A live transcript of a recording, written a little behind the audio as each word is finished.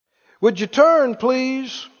Would you turn,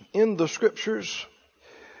 please, in the Scriptures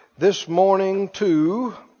this morning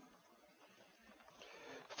to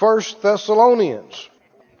 1 Thessalonians,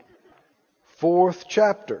 4th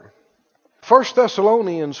chapter. 1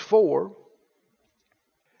 Thessalonians 4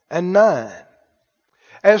 and 9.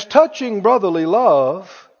 As touching brotherly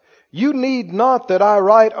love, you need not that I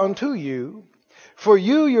write unto you, for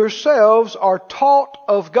you yourselves are taught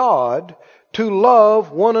of God to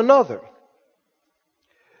love one another.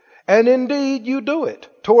 And indeed you do it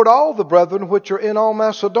toward all the brethren which are in all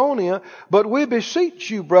Macedonia. But we beseech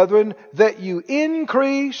you, brethren, that you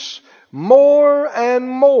increase more and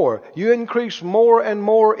more. You increase more and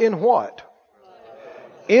more in what?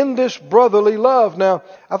 In this brotherly love. Now,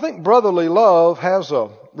 I think brotherly love has a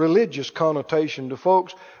religious connotation to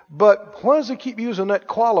folks. But why does he keep using that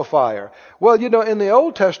qualifier? Well, in the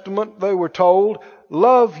Old Testament, they were told,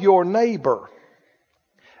 love your neighbor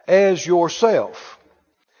as yourself.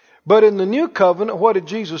 But in the New Covenant, what did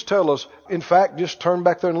Jesus tell us? In fact, just turn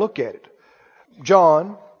back there and look at it.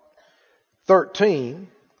 John 13.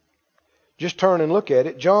 Just turn and look at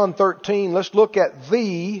it. John 13. Let's look at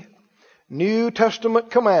the New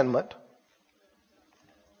Testament commandment.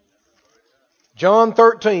 John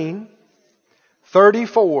 13,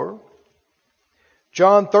 34.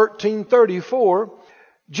 John 13, 34.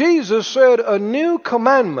 Jesus said, a new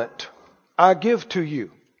commandment I give to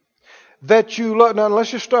you. That you love. Now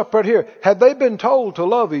let's just stop right here. Had they been told to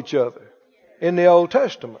love each other in the Old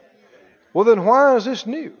Testament? Well, then why is this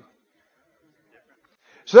new?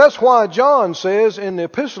 So that's why John says in the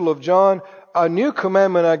Epistle of John, a new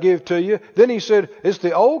commandment I give to you. Then he said, it's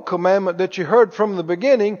the old commandment that you heard from the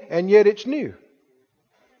beginning, and yet it's new.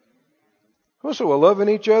 So loving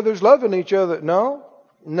each other is loving each other.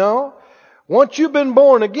 No. Once you've been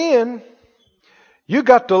born again, you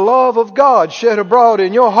got the love of God shed abroad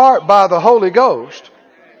in your heart by the Holy Ghost.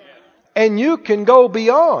 And you can go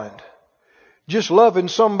beyond just loving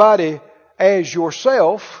somebody as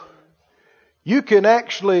yourself. You can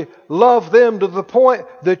actually love them to the point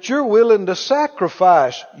that you're willing to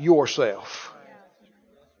sacrifice yourself.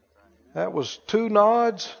 That was 2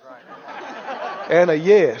 nods and a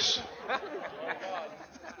yes.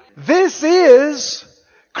 This is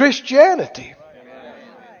Christianity.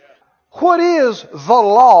 What is the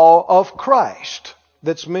law of Christ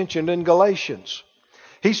that's mentioned in Galatians?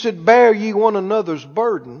 He said, bear ye one another's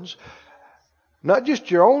burdens. Not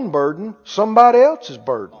just your own burden, somebody else's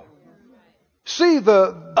burden. See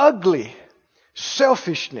the ugly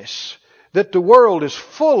selfishness that the world is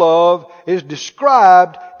full of is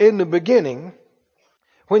described in the beginning.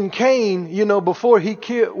 When Cain, when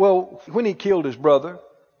he killed his brother,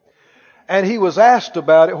 and he was asked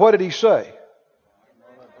about it, what did he say?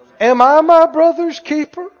 Am I my brother's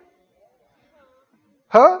keeper?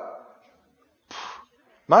 Huh?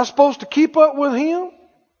 Am I supposed to keep up with him?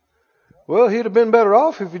 Well, he'd have been better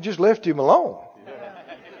off if he just left him alone.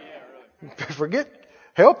 Forget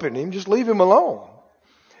helping him, just leave him alone.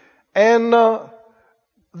 And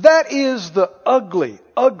that is the ugly,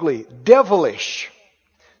 devilish,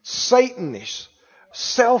 Satanish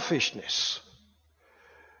selfishness.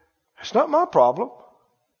 It's not my problem.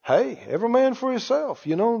 Hey, every man for himself.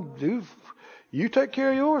 You take care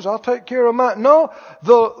of yours, I'll take care of mine. No,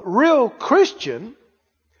 the real Christian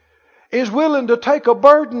is willing to take a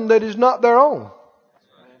burden that is not their own.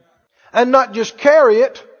 And not just carry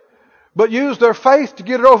it, but use their faith to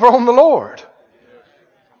get it over on the Lord.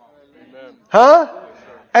 Huh?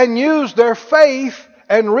 And use their faith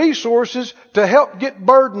and resources to help get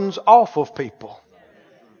burdens off of people.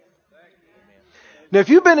 Now, if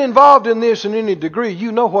you've been involved in this in any degree,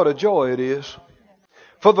 you know what a joy it is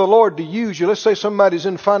for the Lord to use you. Let's say somebody's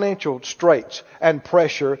in financial straits and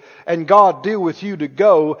pressure, and God deal with you to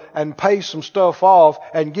go and pay some stuff off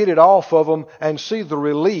and get it off of them and see the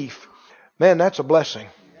relief. Man, that's a blessing.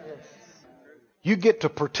 You get to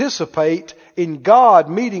participate in God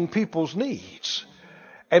meeting people's needs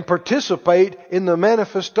and participate in the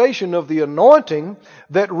manifestation of the anointing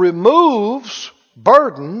that removes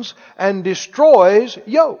burdens and destroys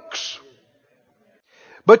yokes.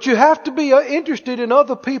 But you have to be interested in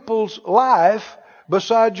other people's life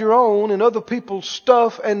besides your own and other people's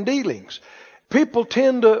stuff and dealings. People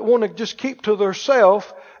tend to want to just keep to themselves,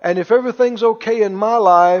 and if everything's okay in my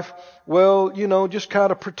life, well, just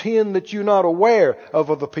kind of pretend that you're not aware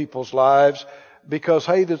of other people's lives. Because,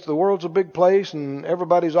 hey, the world's a big place and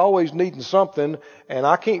everybody's always needing something and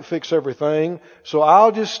I can't fix everything. So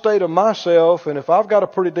I'll just stay to myself, and if I've got a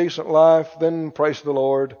pretty decent life, then praise the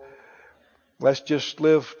Lord. Let's just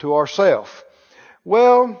live to ourselves.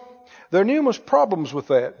 Well, there are numerous problems with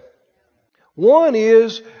that. One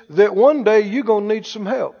is that one day you're going to need some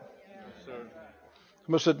help.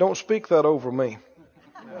 Somebody said, don't speak that over me.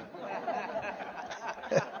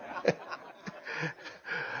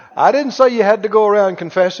 I didn't say you had to go around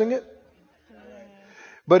confessing it,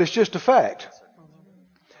 but it's just a fact.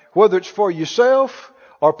 Whether it's for yourself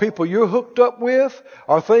or people you're hooked up with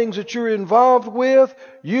or things that you're involved with,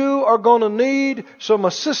 you are going to need some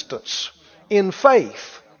assistance in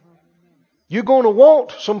faith. You're going to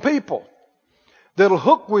want some people that'll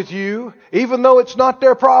hook with you even though it's not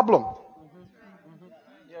their problem.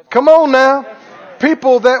 Come on now.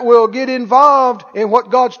 People that will get involved in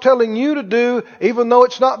what God's telling you to do even though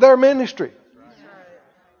it's not their ministry.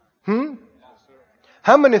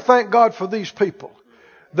 How many thank God for these people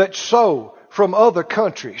that sow from other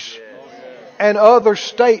countries and other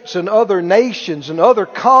states and other nations and other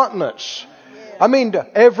continents? I mean,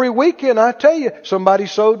 every weekend, I tell you, somebody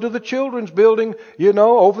sowed to the children's building,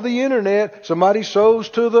 over the internet. Somebody sows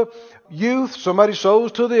to the youth. Somebody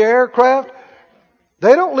sows to the aircraft.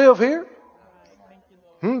 They don't live here.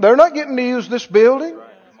 They're not getting to use this building.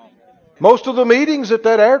 Most of the meetings that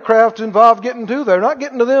aircraft involved getting to, they're not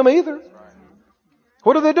getting to them either.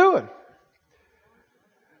 What are they doing?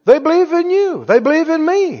 They believe in you. They believe in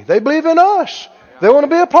me. They believe in us. They want to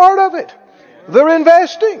be a part of it. They're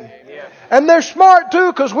investing. And they're smart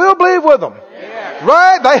too, because we'll believe with them.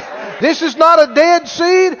 Right? This is not a dead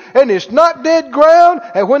seed, and it's not dead ground.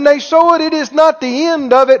 And when they sow it, it is not the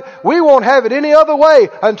end of it. We won't have it any other way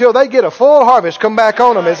until they get a full harvest come back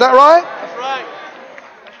on them. Is that right? That's right.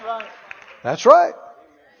 That's right. That's right.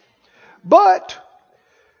 But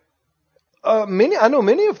I know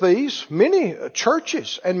many of these, many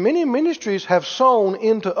churches and many ministries have sown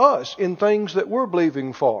into us in things that we're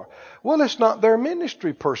believing for. Well, it's not their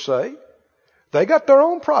ministry per se. They got their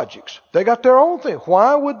own projects. They got their own thing.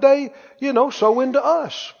 Why would they, sow into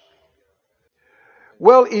us?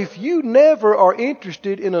 Well, if you never are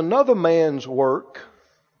interested in another man's work,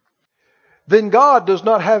 then God does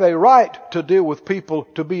not have a right to deal with people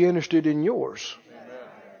to be interested in yours.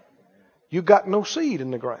 You got no seed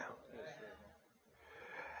in the ground.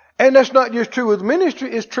 And that's not just true with ministry,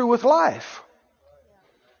 it's true with life.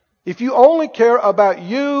 If you only care about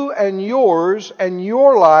you and yours and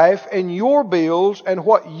your life and your bills and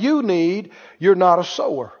what you need, you're not a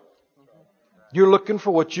sower. You're looking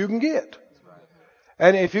for what you can get.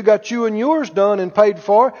 And if you got you and yours done and paid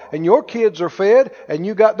for, and your kids are fed, and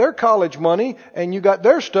you got their college money, and you got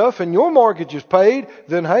their stuff, and your mortgage is paid,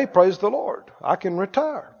 then hey, praise the Lord. I can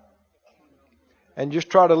retire. And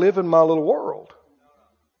just try to live in my little world.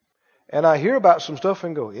 And I hear about some stuff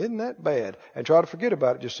and go, isn't that bad? And try to forget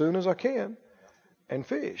about it as soon as I can and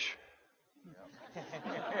fish.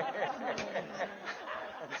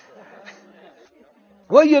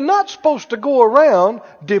 Well, you're not supposed to go around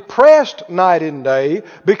depressed night and day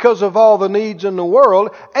because of all the needs in the world.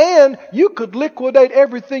 And you could liquidate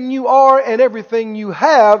everything you are and everything you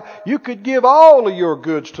have. You could give all of your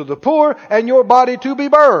goods to the poor and your body to be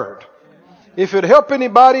burned. If it'd help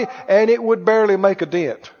anybody, and it would barely make a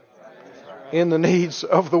dent in the needs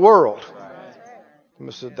of the world. I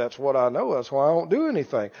said, that's what I know. That's why I don't do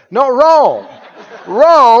anything. No, wrong.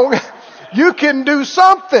 Wrong. You can do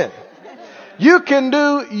something. You can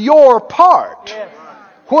do your part.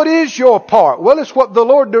 What is your part? Well, it's what the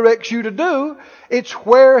Lord directs you to do. It's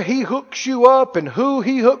where He hooks you up and who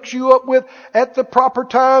He hooks you up with at the proper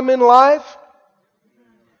time in life.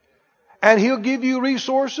 And He'll give you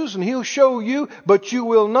resources and He'll show you, but you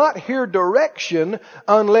will not hear direction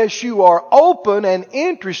unless you are open and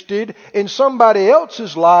interested in somebody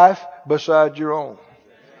else's life beside your own.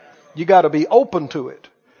 You got to be open to it.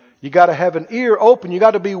 You got to have an ear open. You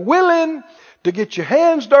got to be willing to get your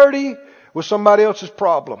hands dirty with somebody else's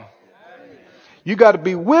problem. You got to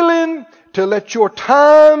be willing to let your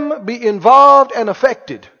time be involved and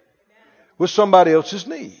affected with somebody else's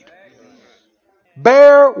need.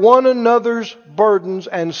 Bear one another's burdens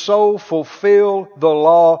and so fulfill the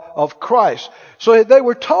law of Christ. So they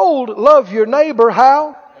were told, love your neighbor,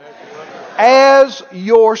 how? As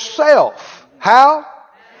yourself. How?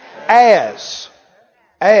 As.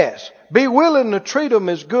 Be willing to treat them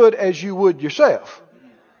as good as you would yourself.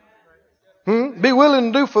 Be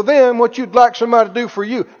willing to do for them what you'd like somebody to do for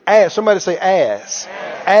you. As. Somebody say as.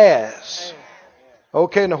 As.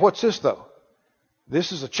 Okay, now what's this though?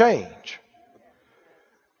 This is a change.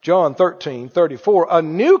 John 13:34. A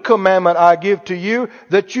new commandment I give to you,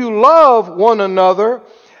 that you love one another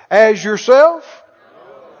as yourself.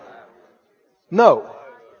 No.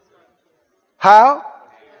 How?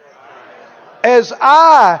 As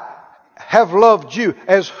I have loved you.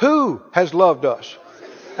 As who has loved us?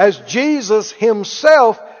 As Jesus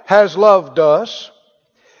Himself has loved us,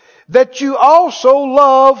 that you also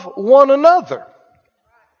love one another.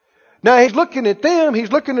 Now he's looking at them,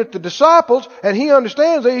 he's looking at the disciples, and he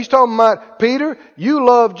understands that he's talking about Peter, you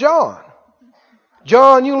love John.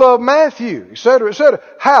 John, you love Matthew, etc., etc.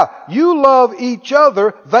 How? You love each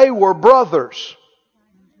other. They were brothers.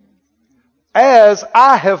 As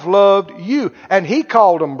I have loved you. And he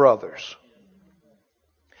called them brothers.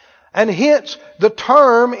 And hence the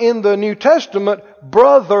term in the New Testament,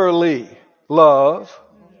 brotherly love,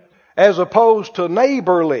 as opposed to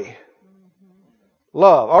neighborly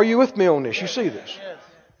love. Are you with me on this? You see this? Yes.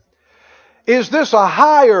 Is this a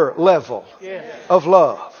higher level of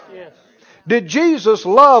love? Yes. Did Jesus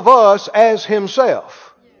love us as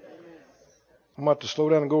Himself? I'm about to slow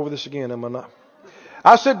down and go over this again, am I not?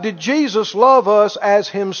 I said, did Jesus love us as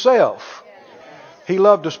Himself? He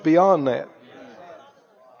loved us beyond that.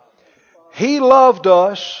 He loved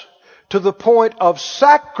us to the point of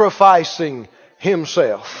sacrificing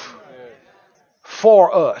Himself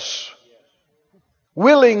for us.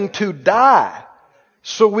 Willing to die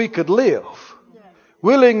so we could live.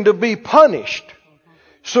 Willing to be punished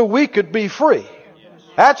so we could be free.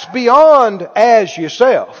 That's beyond as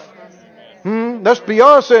yourself. That's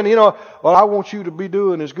beyond saying, well, I want you to be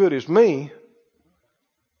doing as good as me.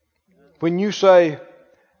 When you say,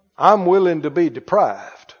 I'm willing to be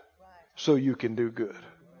deprived so you can do good.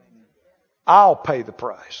 I'll pay the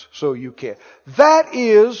price so you can. That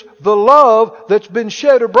is the love that's been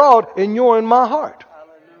shed abroad in your and my heart.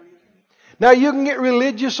 Now you can get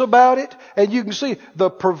religious about it, and you can see the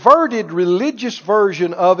perverted religious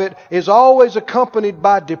version of it is always accompanied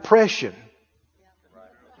by depression.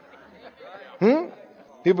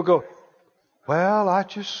 People go, well, I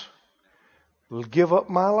just will give up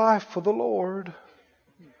my life for the Lord.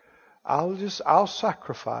 I'll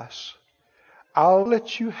sacrifice. I'll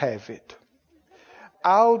let you have it.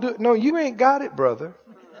 I'll do it. No, you ain't got it, brother.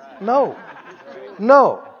 No.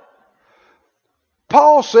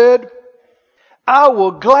 Paul said, I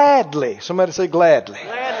will gladly. Somebody say gladly.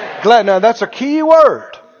 Glad. Now that's a key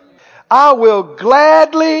word. I will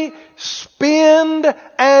gladly spend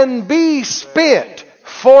and be spent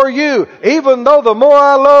for you. Even though the more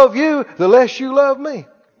I love you, the less you love me.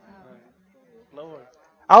 Lord.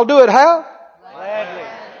 I'll do it how? Gladly.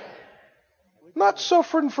 Not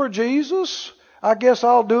suffering for Jesus. I guess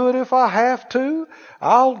I'll do it if I have to.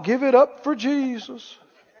 I'll give it up for Jesus.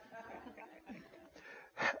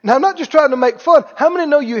 Now, I'm not just trying to make fun. How many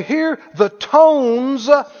know you hear the tones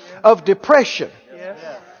of depression? Yes.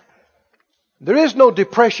 There is no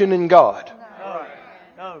depression in God.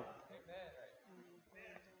 No.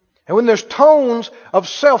 And when there's tones of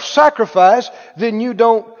self-sacrifice, then you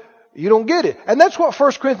don't get it. And that's what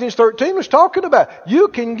 1 Corinthians 13 was talking about. You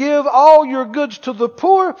can give all your goods to the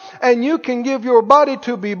poor, and you can give your body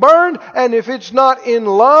to be burned, and if it's not in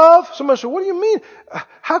love, somebody said, what do you mean?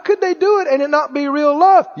 How could they do it and it not be real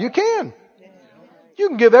love? You can. You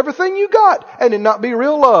can give everything you got and it not be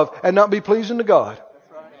real love and not be pleasing to God.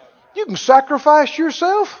 You can sacrifice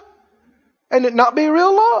yourself and it not be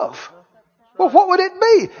real love. Well, what would it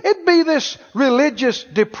be? It'd be this religious,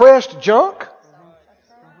 depressed junk,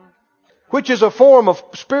 which is a form of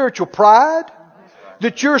spiritual pride,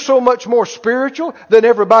 that you're so much more spiritual than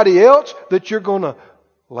everybody else that you're going to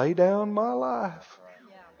lay down my life.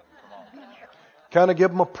 Kind of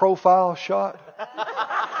give them a profile shot.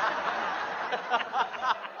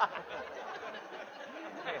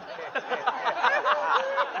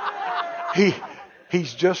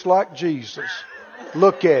 He's just like Jesus.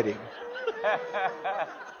 Look at him.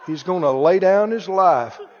 He's going to lay down his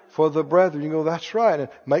life for the brethren. You go, that's right. And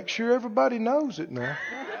make sure everybody knows it now.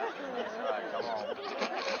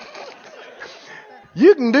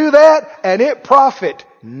 You can do that and it profit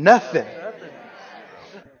nothing.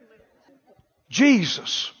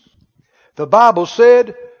 Jesus, the Bible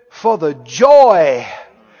said, for the joy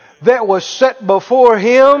that was set before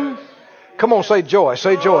Him. Come on, say joy,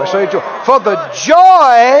 say joy, say joy. For the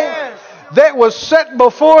joy that was set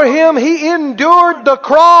before Him, He endured the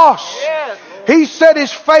cross. He set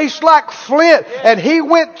His face like flint and He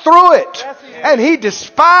went through it. And He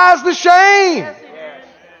despised the shame.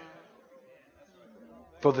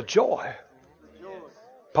 For the joy.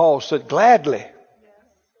 Paul said, gladly.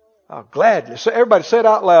 Oh, gladly. So everybody say it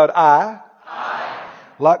out loud. I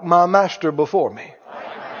like my master before me,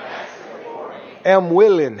 am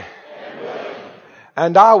willing,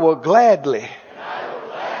 and I will gladly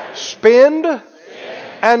spend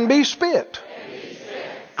and be spent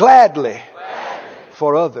gladly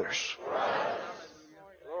for others.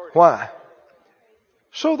 Why?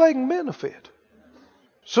 So they can benefit.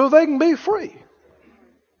 So they can be free.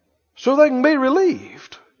 So they can be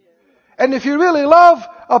relieved. And if you really love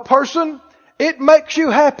a person, it makes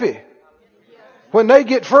you happy when they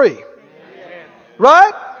get free.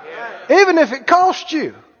 Right? Even if it costs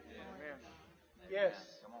you. Yes.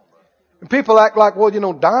 And people act like, well,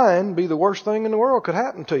 dying be the worst thing in the world could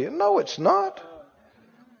happen to you. No, it's not.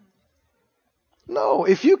 No,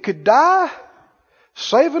 if you could die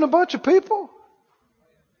saving a bunch of people,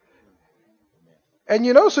 and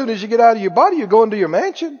as soon as you get out of your body, you're going to your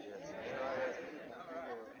mansion.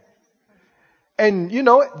 And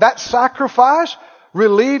that sacrifice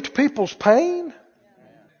relieved people's pain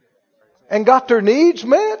and got their needs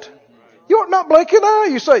met. You ought not blink an eye.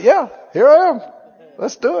 You say, yeah, here I am.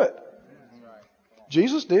 Let's do it.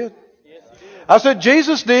 Jesus did. I said,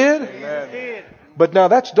 Jesus did. Amen. But now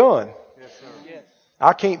that's done. Yes.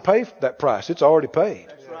 I can't pay that price. It's already paid.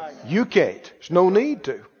 That's right. You can't. There's no need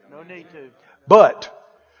to. No need to. But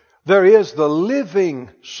there is the living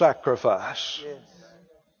sacrifice. Yes.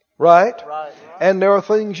 Right? Right. And there are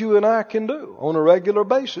things you and I can do on a regular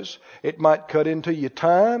basis. It might cut into your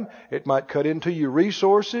time. It might cut into your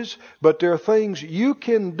resources. But there are things you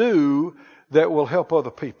can do that will help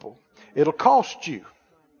other people. It'll cost you,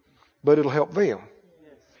 but it'll help them.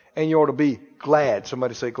 And you ought to be glad.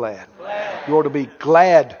 Somebody say glad. Glad. You ought to be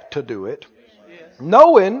glad to do it.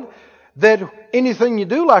 Knowing that anything you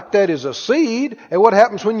do like that is a seed. And what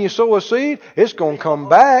happens when you sow a seed? It's going to come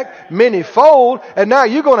back many-fold. And now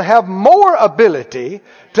you're going to have more ability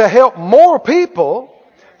to help more people.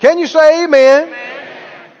 Can you say amen?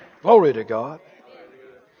 Amen. Glory to God.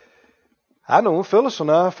 I know when Phyllis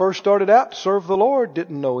and I first started out to serve the Lord,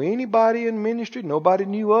 didn't know anybody in ministry. Nobody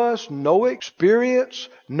knew us. No experience.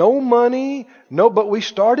 No money. But we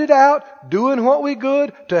started out doing what we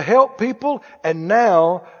could to help people. And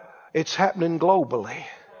now it's happening globally.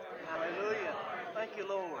 Hallelujah. Thank you,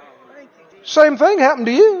 Lord. Thank you, Jesus. Same thing happened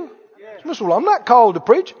to you. Yes. Well, I'm not called to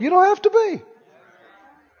preach. You don't have to be.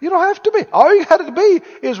 You don't have to be. All you got to be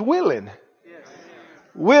is willing. Yes.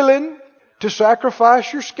 Willing to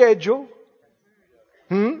sacrifice your schedule.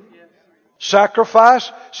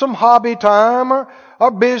 Sacrifice some hobby time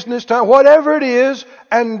or business time, whatever it is,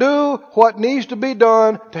 and do what needs to be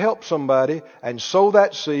done to help somebody and sow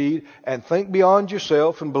that seed and think beyond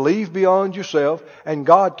yourself and believe beyond yourself, and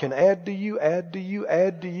God can add to you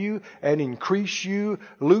and increase you,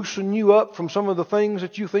 loosen you up from some of the things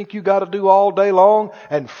that you think you got to do all day long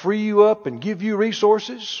and free you up and give you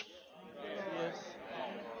resources.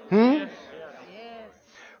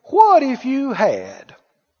 What if you had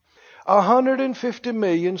 $150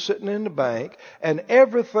 million sitting in the bank, and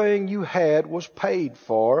everything you had was paid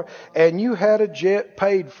for, and you had a jet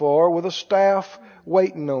paid for with a staff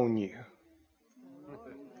waiting on you?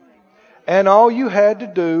 And all you had to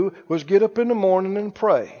do was get up in the morning and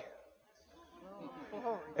pray.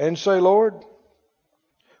 And say, Lord,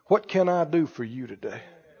 what can I do for you today?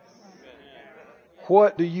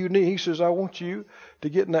 What do you need? He says, I want you to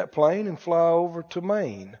get in that plane and fly over to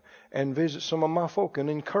Maine and visit some of my folk and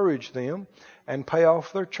encourage them and pay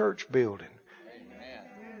off their church building.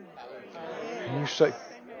 And you say,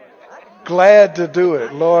 glad to do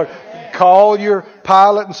it, Lord. Call your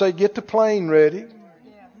pilot and say, get the plane ready.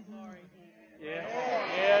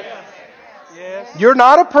 Yes. You're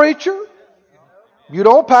not a preacher. You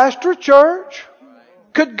don't pastor a church.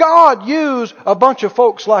 Could God use a bunch of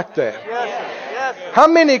folks like that? Yes. How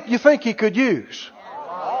many you think He could use?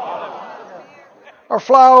 Or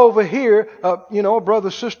fly over here, a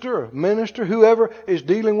brother, sister, a minister, whoever is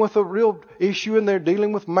dealing with a real issue, and they're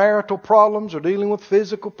dealing with marital problems or dealing with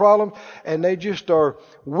physical problems, and they just are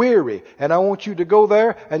weary. And I want you to go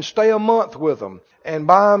there and stay a month with them and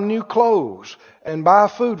buy them new clothes and buy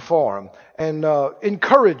food for them and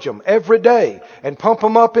encourage them every day and pump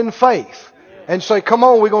them up in faith and say, come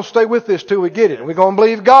on, we're going to stay with this till we get it. And we're going to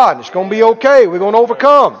believe God. And it's going to be okay. We're going to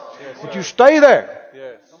overcome. But you stay there.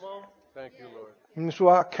 And so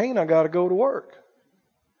I got to go to work.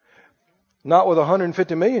 Not with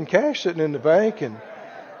 $150 million cash sitting in the bank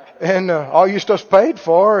and all your stuff's paid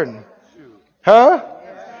for and, huh?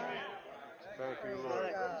 Thank you,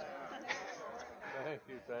 Lord. Thank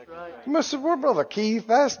you. You must say, well, Brother Keith,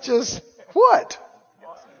 that's just what?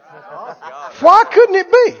 Why couldn't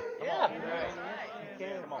it be?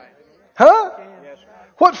 Huh?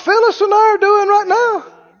 What Phyllis and I are doing right now.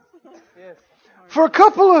 For a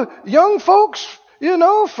couple of young folks,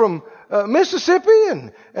 from Mississippi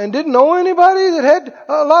and didn't know anybody that had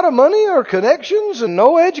a lot of money or connections and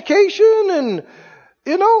no education and,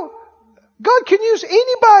 God can use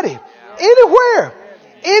anybody, anywhere,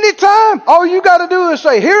 anytime. All you got to do is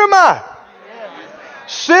say, here am I.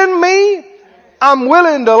 Send me. I'm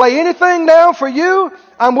willing to lay anything down for you.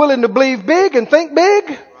 I'm willing to believe big and think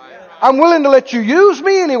big. I'm willing to let you use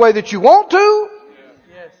me any way that you want to.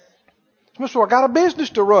 So I got a business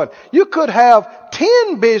to run. You could have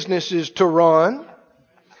 10 businesses to run,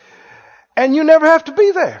 and you never have to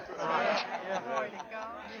be there.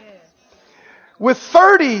 With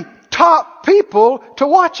 30 top people to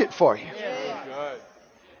watch it for you.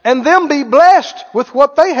 And them be blessed with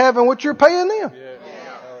what they have and what you're paying them.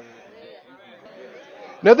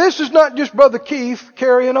 Now this is not just Brother Keith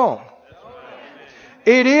carrying on.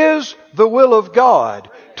 It is the will of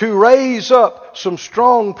God to raise up some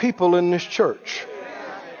strong people in this church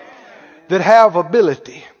that have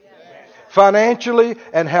ability financially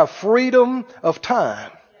and have freedom of time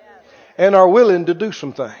and are willing to do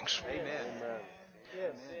some things.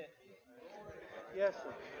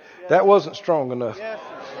 That wasn't strong enough.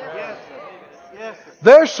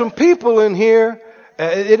 There's some people in here,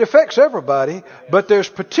 it affects everybody, but there's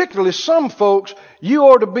particularly some folks, you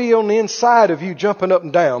ought to be on the inside of you jumping up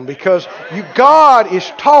and down because God is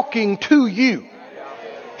talking to you.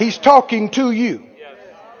 He's talking to you.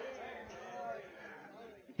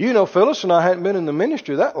 You know, Phyllis and I hadn't been in the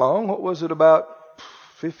ministry that long. What was it, about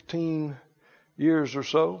 15 years or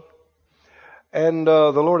so? And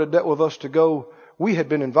the Lord had dealt with us to go. We had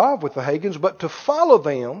been involved with the Hagins, but to follow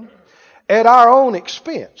them at our own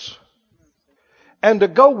expense and to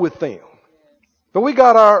go with them. But we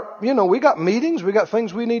got we got meetings, we got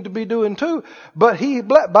things we need to be doing too. But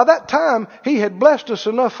by that time, He had blessed us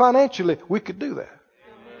enough financially, we could do that.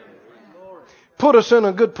 Put us in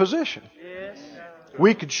a good position.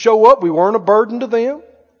 We could show up, we weren't a burden to them,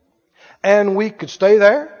 and we could stay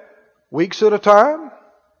there weeks at a time.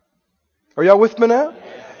 Are y'all with me now?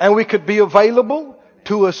 And we could be available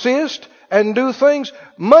to assist and do things.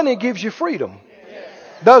 Money gives you freedom,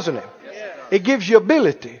 doesn't it? It gives you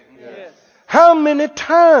ability. How many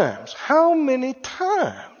times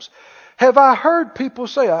have I heard people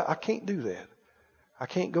say, I can't do that. I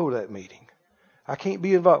can't go to that meeting. I can't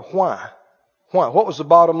be involved. Why? What was the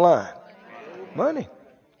bottom line? Money.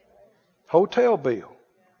 Hotel bill.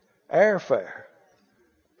 Airfare.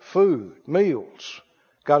 Food. Meals.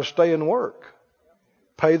 Got to stay and work.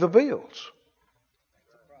 Pay the bills.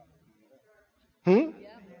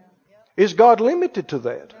 Is God limited to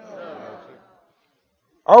that?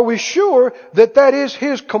 Are we sure that that is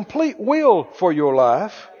His complete will for your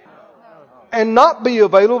life? And not be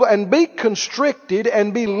available and be constricted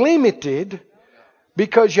and be limited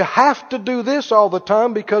because you have to do this all the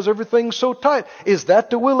time because everything's so tight. Is that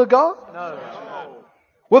the will of God? No.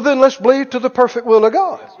 Well, then let's believe to the perfect will of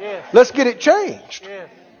God. Yes. Let's get it changed.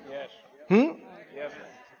 Yes.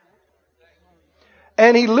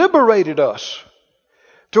 And He liberated us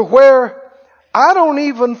to where I don't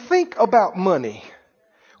even think about money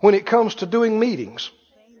when it comes to doing meetings.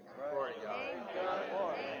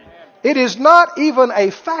 It is not even a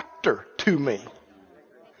factor to me.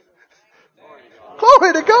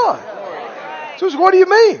 Glory to God. So what do you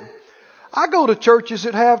mean? I go to churches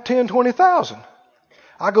that have 10, 20,000.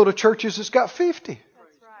 I go to churches that's got 50.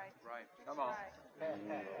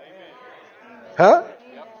 Huh?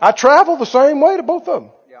 I travel the same way to both of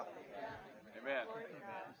them.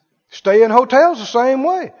 Stay in hotels the same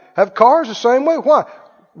way. Have cars the same way. Why?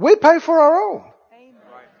 We pay for our own.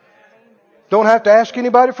 Don't have to ask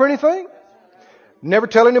anybody for anything. Never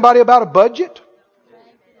tell anybody about a budget.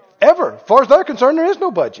 Ever. As far as they're concerned, there is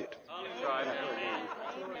no budget.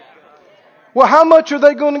 Well, how much are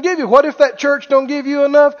they going to give you? What if that church don't give you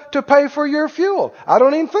enough to pay for your fuel? I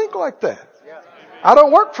don't even think like that. I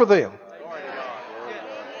don't work for them.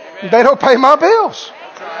 They don't pay my bills.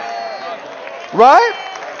 Right?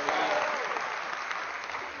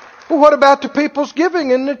 Well, what about the people's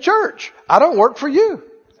giving in the church? I don't work for you.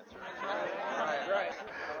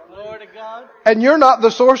 And you're not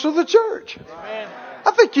the source of the church.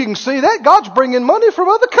 I think you can see that. God's bringing money from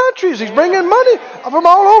other countries. He's bringing money from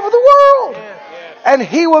all over the world. And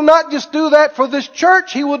He will not just do that for this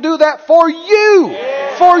church. He will do that for you.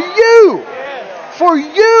 For you. For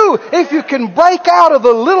you. If you can break out of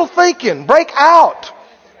the little thinking, break out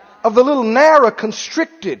of the little narrow,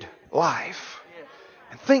 constricted life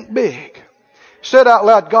and think big. Said out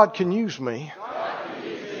loud, God can use me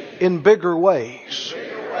in bigger ways.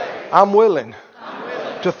 I'm willing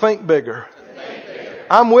to think bigger.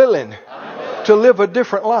 I'm willing to live a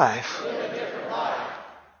different life.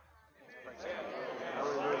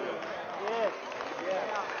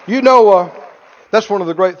 You know, that's one of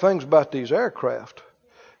the great things about these aircraft.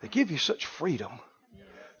 They give you such freedom,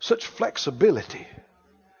 such flexibility.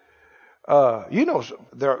 You know,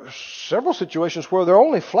 there are several situations where there are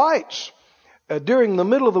only flights during the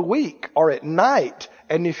middle of the week or at night.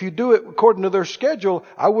 And if you do it according to their schedule,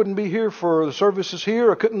 I wouldn't be here for the services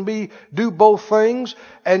here. I couldn't do both things.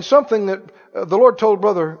 And something that the Lord told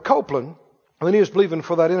Brother Copeland when he was believing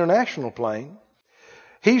for that international plane,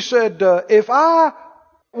 He said, if I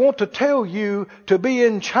want to tell you to be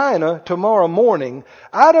in China tomorrow morning,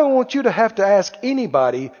 I don't want you to have to ask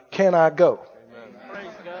anybody, can I go?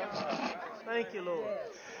 Praise God. Thank you, Lord.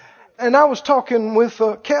 And I was talking with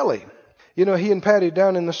Kelly, he and Patty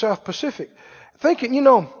down in the South Pacific, thinking,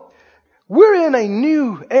 we're in a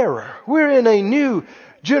new era. We're in a new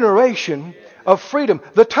generation of freedom.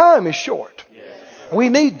 The time is short. We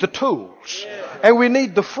need the tools and we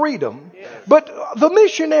need the freedom. But the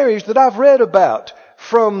missionaries that I've read about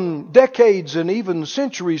from decades and even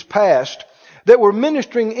centuries past that were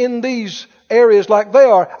ministering in these areas like they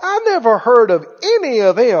are, I never heard of any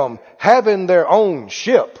of them having their own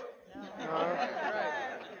ship.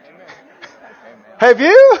 Have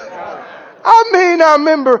you? I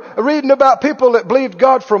remember reading about people that believed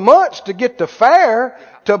God for months to get the fare,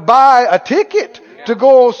 to buy a ticket, to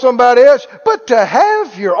go on somebody else, but to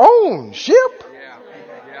have your own ship.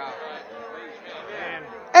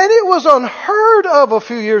 And it was unheard of a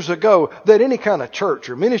few years ago that any kind of church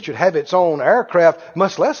or ministry would have its own aircraft,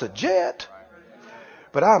 much less a jet.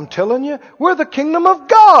 But I'm telling you, we're the kingdom of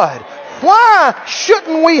God. Why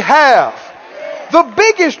shouldn't we have the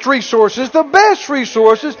biggest resources, the best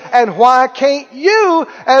resources, and why can't you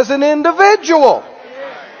as an individual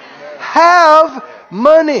have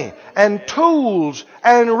money and tools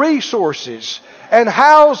and resources and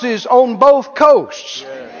houses on both coasts?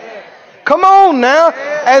 Come on now.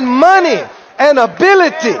 And money and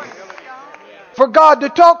ability for God to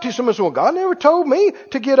talk to you. Somebody said, well, God never told me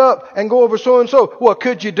to get up and go over so and so. Well,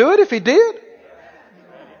 could you do it if He did?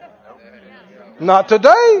 Not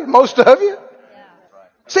today, most of you.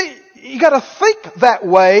 See, you got to think that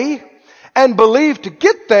way and believe to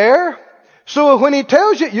get there, so when He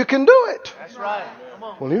tells you, you can do it. That's right. Come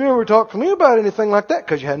on. Well, you never talked to me about anything like that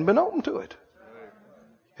because you hadn't been open to it.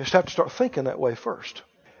 You just have to start thinking that way first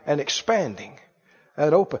and expanding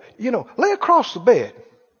and open. Lay across the bed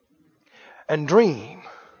and dream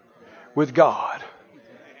with God.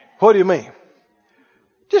 What do you mean?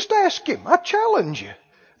 Just ask Him. I challenge you.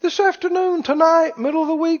 This afternoon, tonight, middle of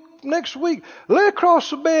the week, next week, lay across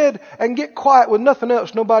the bed and get quiet with nothing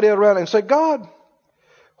else, nobody around, and say, God,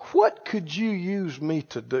 what could you use me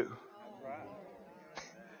to do?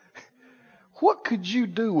 What could you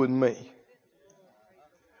do with me?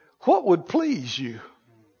 What would please you?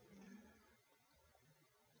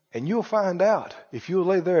 And you'll find out, if you'll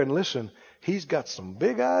lay there and listen, He's got some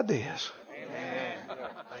big ideas. Amen.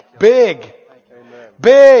 Big.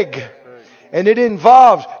 Big. And it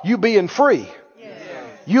involves you being free.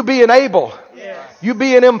 You being able. You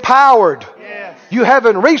being empowered. You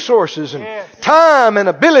having resources and time and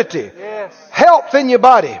ability. Health in your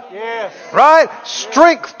body. Right?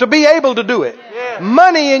 Strength to be able to do it.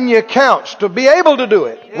 Money in your accounts to be able to do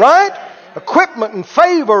it. Right? Equipment and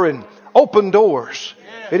favor and open doors.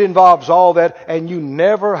 It involves all that, and you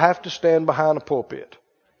never have to stand behind a pulpit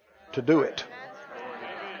to do it.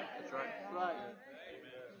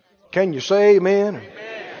 Can you say amen?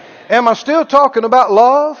 Amen. Am I still talking about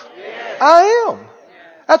love? Yes. I am.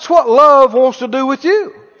 That's what love wants to do with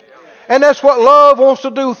you. And that's what love wants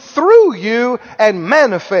to do through you and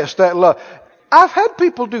manifest that love. I've had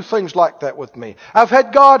people do things like that with me. I've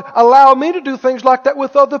had God allow me to do things like that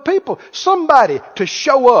with other people. Somebody to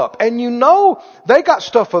show up, and they got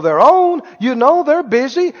stuff of their own. They're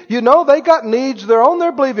busy. They got needs of their own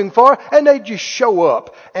they're believing for, and they just show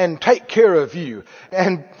up and take care of you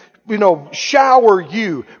and shower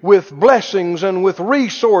you with blessings and with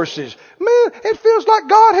resources. Man, it feels like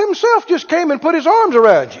God Himself just came and put His arms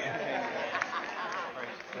around you.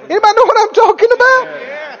 Anybody know what I'm talking about?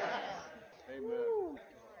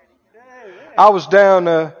 I was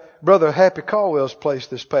down Brother Happy Caldwell's place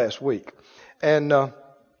this past week. And I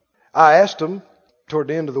asked him toward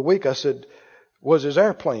the end of the week, I said, was his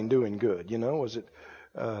airplane doing good? Was it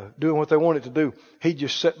doing what they wanted to do? He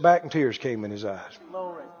just sat back and tears came in his eyes.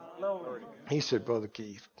 Glory. He said, Brother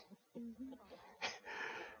Keith,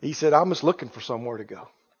 he said, I'm just looking for somewhere to go.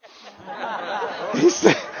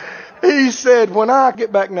 He said, when I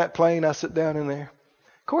get back in that plane, I sit down in there.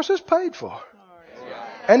 Of course, it's paid for.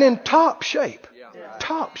 And in top shape.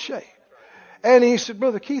 Top shape. And he said,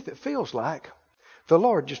 Brother Keith, it feels like the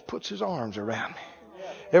Lord just puts His arms around me.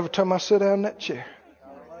 Every time I sit down in that chair.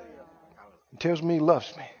 He tells me He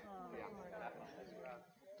loves me.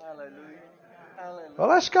 Well,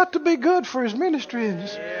 that's got to be good for His ministry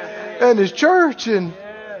and His church. And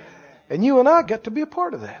you and I got to be a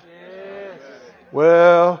part of that.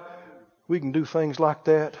 Well, we can do things like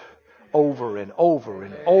that over and over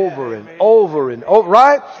and over and over and over,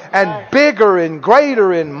 right? And bigger and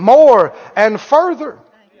greater and more and further.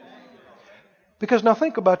 Because now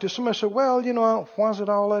think about this. Somebody said, well, why is it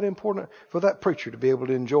all that important for that preacher to be able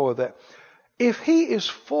to enjoy that? If he is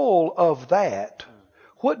full of that,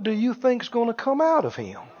 what do you think is going to come out of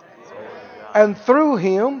him? And through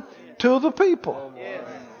him to the people.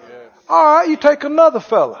 All right, you take another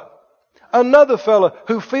fella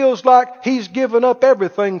who feels like he's given up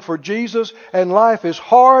everything for Jesus and life is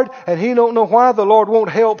hard and he don't know why the Lord won't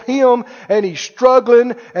help him and he's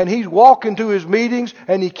struggling and he's walking to his meetings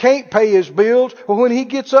and he can't pay his bills. Well, when he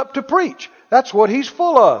gets up to preach, that's what he's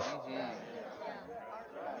full of.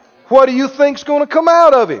 What do you think's going to come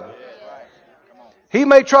out of him? He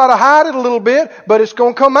may try to hide it a little bit, but it's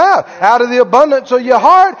going to come out of the abundance of your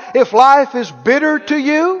heart. If life is bitter to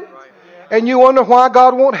you, and you wonder why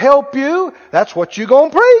God won't help you, that's what you're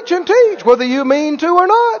going to preach and teach, whether you mean to or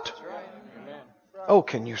not. Oh,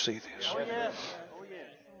 can you see this?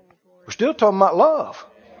 We're still talking about love.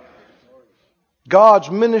 God's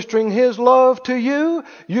ministering His love to you,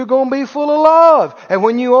 you're going to be full of love. And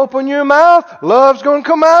when you open your mouth, love's going to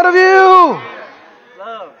come out of you.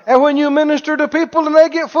 And when you minister to people and they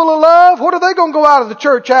get full of love, what are they going to go out of the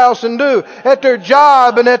church house and do? At their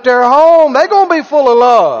job and at their home, they're going to be full of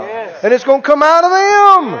love. Yes. And it's going to come out of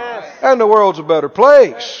them. Yes. And the world's a better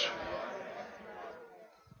place.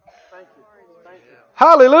 Thank you. Thank you.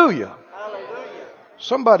 Hallelujah. Hallelujah.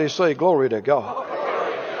 Somebody say glory to God.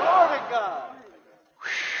 Glory to God.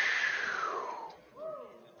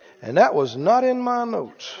 And that was not in my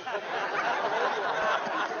notes.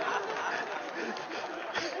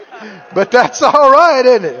 But that's all right,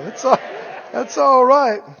 isn't it? That's all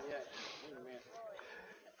right.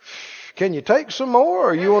 Can you take some more,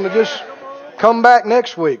 or you want to just come back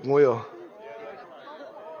next week and we'll...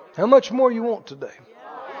 How much more you want today?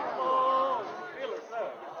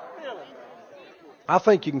 I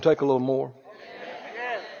think you can take a little more.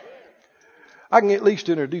 I can at least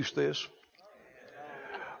introduce this.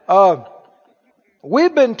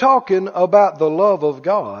 We've been talking about the love of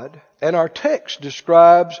God, and our text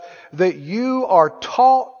describes that you are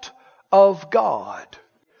taught of God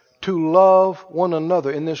to love one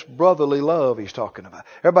another in this brotherly love He's talking about.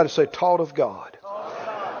 Everybody say, taught of God.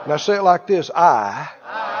 Now say it like this. I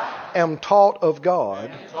am taught of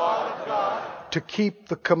God to keep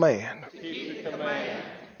the command.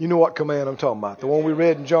 You know what command I'm talking about. The one we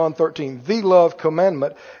read in John 13. The love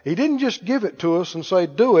commandment. He didn't just give it to us and say,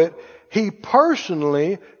 do it. He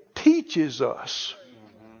personally teaches us.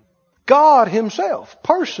 God Himself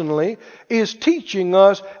personally is teaching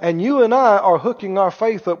us, and you and I are hooking our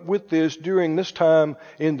faith up with this during this time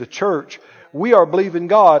in the church. We are believing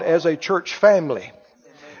God as a church family,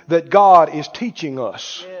 that God is teaching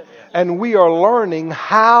us, and we are learning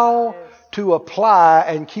how to apply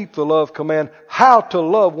and keep the love command, how to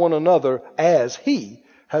love one another as He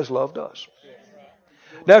has loved us.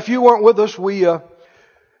 Now, if you weren't with us, we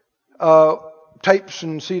tapes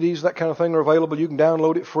and CDs, that kind of thing are available. You can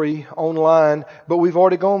download it free online. But we've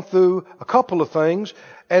already gone through a couple of things.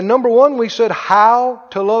 And number one, we said how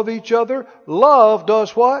to love each other. Love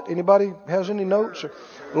does what? Anybody has any notes?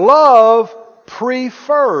 Love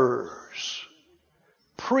prefers.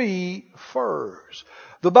 Prefers.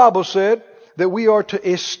 The Bible said that we are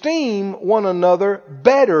to esteem one another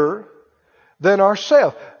better than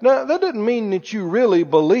ourselves. Now, that doesn't mean that you really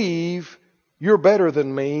believe you're better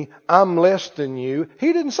than me, I'm less than you.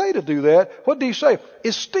 He didn't say to do that. What did He say?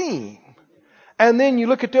 Esteem. And then you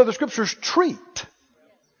look at the other scriptures, treat.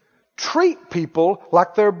 Treat people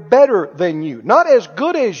like they're better than you. Not as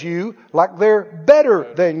good as you, like they're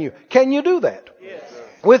better than you. Can you do that? Yes.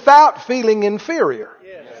 Without feeling inferior?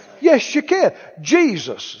 Yes, you can.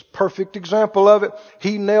 Jesus, perfect example of it.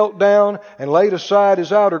 He knelt down and laid aside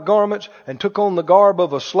His outer garments and took on the garb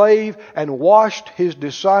of a slave and washed His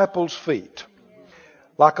disciples' feet.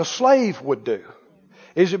 Like a slave would do.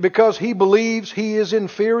 Is it because He believes He is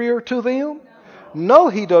inferior to them? No,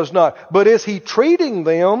 He does not. But is He treating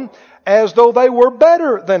them as though they were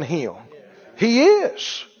better than Him? He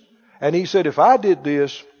is. And He said, if I did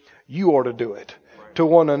this, you ought to do it to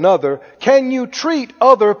one another. Can you treat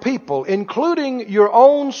other people, including your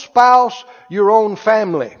own spouse, your own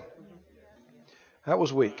family? That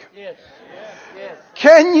was weak. Yes. Yes.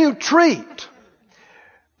 Can you treat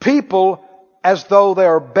people as though they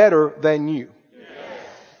are better than you? Yes.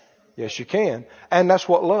 Yes, you can. And that's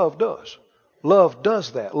what love does. Love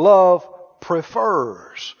does that. Love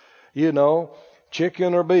prefers.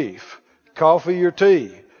 Chicken or beef, coffee or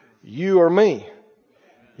tea, you or me.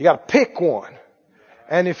 You got to pick one.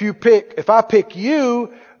 And if I pick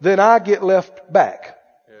you, then I get left back.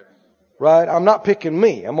 Right? I'm not picking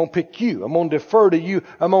me. I'm going to pick you. I'm going to defer to you.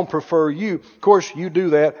 I'm going to prefer you. Of course, you do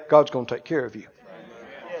that, God's going to take care of you.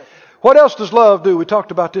 What else does love do? We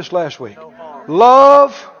talked about this last week. No harm.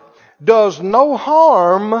 Love does no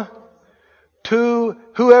harm to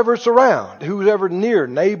whoever's around, whoever near,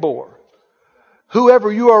 neighbor.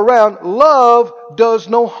 Whoever you are around, love does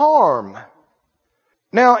no harm.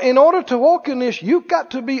 Now, in order to walk in this, you've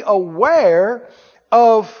got to be aware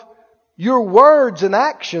of your words and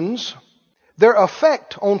actions, their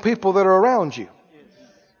effect on people that are around you.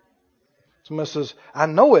 Somebody says, I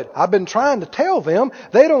know it. I've been trying to tell them.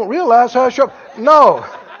 They don't realize how sharp. No.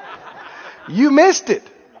 You missed it.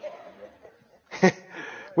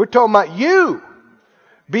 We're talking about you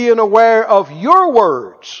being aware of your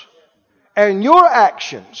words and your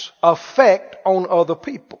actions effect on other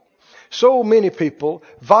people. So many people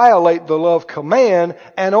violate the love command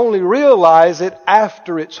and only realize it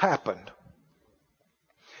after it's happened.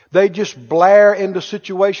 They just blare into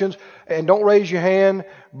situations, and don't raise your hand,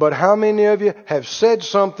 but how many of you have said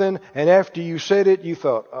something and after you said it you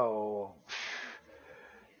thought, oh,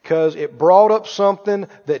 because it brought up something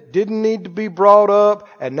that didn't need to be brought up,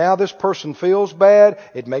 and now this person feels bad,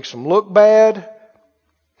 it makes them look bad.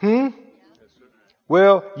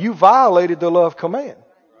 Well, you violated the love command.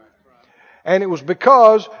 And it was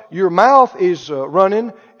because your mouth is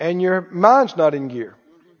running and your mind's not in gear.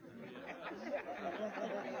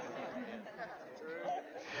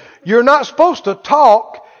 You're not supposed to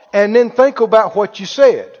talk and then think about what you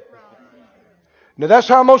said. Now that's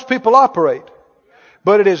how most people operate.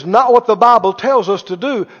 But it is not what the Bible tells us to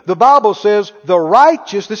do. The Bible says the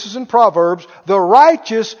righteous, this is in Proverbs, the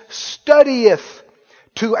righteous studieth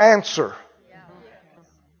to answer.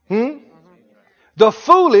 The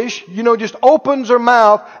foolish, just opens her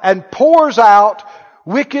mouth and pours out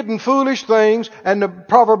wicked and foolish things. And the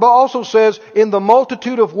proverb also says, in the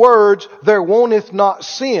multitude of words there wanteth not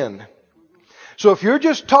sin. So if you're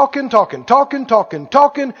just talking,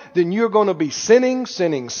 then you're going to be sinning.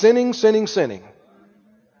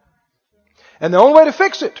 And the only way to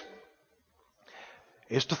fix it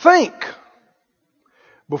is to think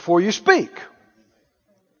before you speak.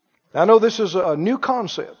 I know this is a new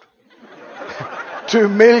concept to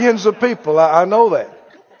millions of people. I know that.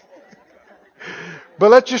 But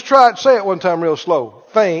let's just try it. Say it one time real slow.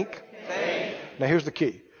 Think. Now here's the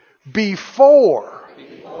key. Before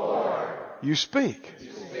you speak.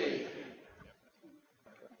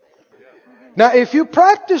 Now if you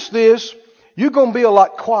practice this, you're going to be a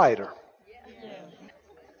lot quieter.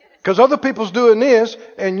 Because other people's doing this,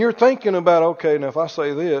 and you're thinking about, okay, now if I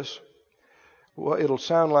say this, well, it'll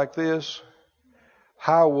sound like this.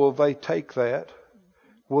 How will they take that?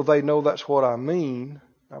 Will they know that's what I mean?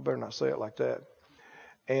 I better not say it like that.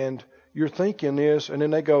 And you're thinking this, and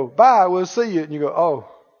then they go, bye, we'll see you. And you go, oh,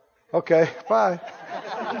 okay, bye.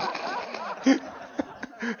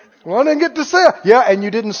 Well, I didn't get to sin. Yeah, and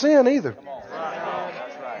you didn't sin either. Come on.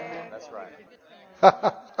 That's right.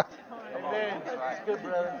 Amen. That's good,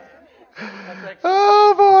 brother.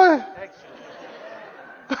 Oh, boy.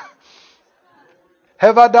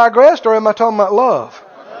 Have I digressed, or am I talking about love?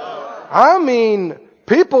 I mean,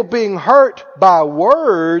 people being hurt by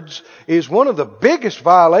words is one of the biggest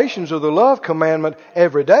violations of the love commandment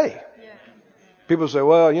every day. People say,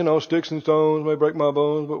 well, sticks and stones may break my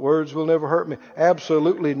bones, but words will never hurt me.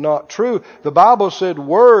 Absolutely not true. The Bible said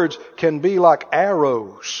words can be like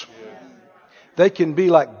arrows. They can be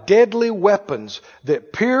like deadly weapons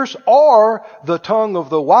that pierce, or the tongue of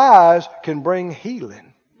the wise can bring healing.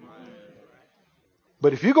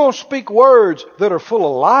 But if you're going to speak words that are full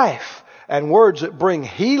of life and words that bring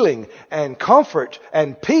healing and comfort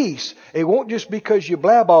and peace, it won't just be because you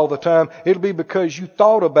blab all the time. It'll be because you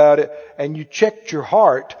thought about it and you checked your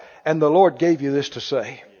heart and the Lord gave you this to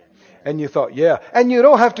say. And you thought, yeah. And you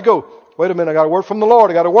don't have to go, wait a minute, I got a word from the Lord.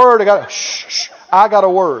 I got a word. I got a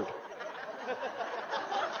word.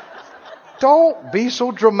 Don't be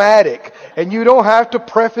so dramatic. And you don't have to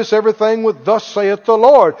preface everything with thus saith the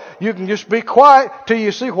Lord. You can just be quiet till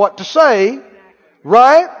you see what to say.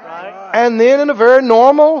 Right? And then in a very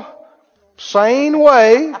normal, sane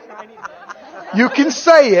way, you can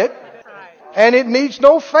say it. And it needs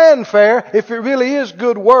no fanfare. If it really is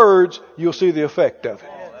good words, you'll see the effect of it.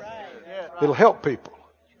 It'll help people.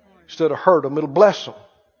 Instead of hurt them, it'll bless them.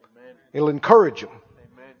 It'll encourage them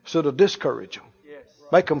instead of discourage them.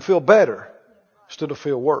 Make them feel better instead of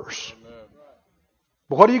feel worse.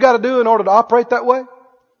 But what do you got to do in order to operate that way?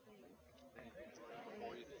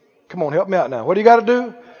 Come on, help me out now. What do you got to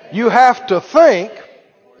do? You have to think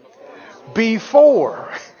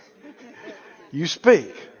before you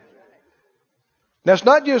speak. Now, it's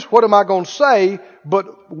not just what am I going to say,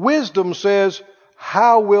 but wisdom says,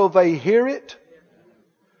 how will they hear it?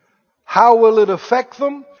 How will it affect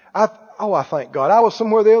them? I Oh, I thank God. I was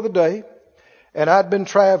somewhere the other day, and I'd been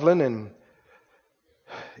traveling, and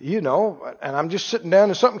and I'm just sitting down,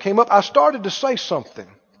 and something came up. I started to say something.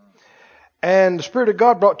 And the Spirit of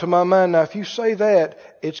God brought to my mind, now if you say that,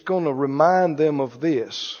 it's going to remind them of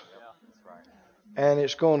this. And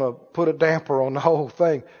it's going to put a damper on the whole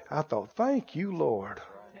thing. I thought, thank you, Lord.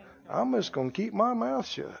 I'm just going to keep my mouth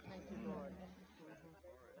shut.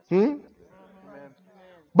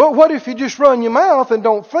 But what if you just run your mouth and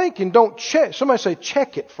don't think and don't check? Somebody say,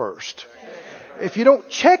 check it first. If you don't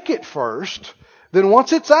check it first, then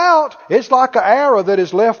once it's out, it's like an arrow that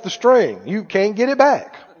has left the string. You can't get it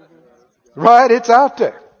back. Right? It's out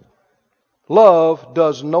there. Love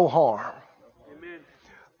does no harm.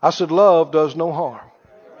 I said love does no harm.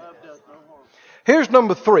 Here's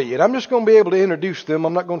number 3, and I'm just going to be able to introduce them.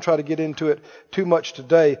 I'm not going to try to get into it too much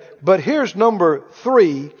today. But here's number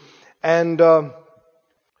 3, and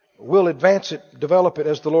we'll advance it, develop it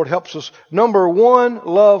as the Lord helps us. Number 1,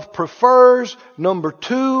 love prefers. Number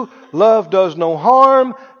 2, love does no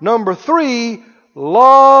harm. Number 3,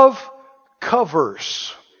 love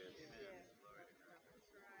covers.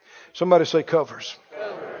 Somebody say covers.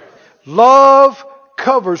 Love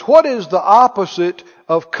covers. What is the opposite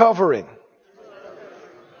of covering?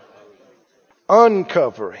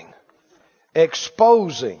 Uncovering,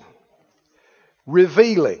 exposing,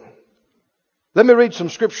 revealing. Let me read some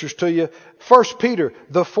scriptures to you. 1 Peter,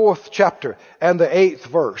 the 4th chapter and the 8th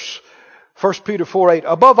verse. 1 Peter 4:8.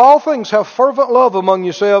 Above all things, have fervent love among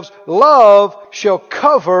yourselves. Love shall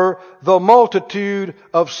cover the multitude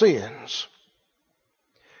of sins.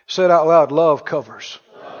 Say it out loud. Love covers.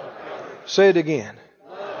 Say it again.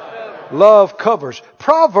 Love covers.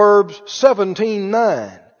 Proverbs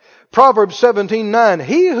 17:9. Proverbs 17:9.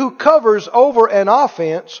 He who covers over an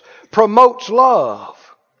offense promotes love.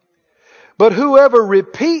 But whoever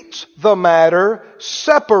repeats the matter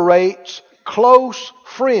separates close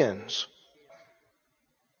friends.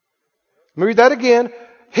 Let me read that again.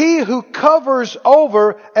 He who covers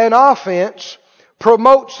over an offense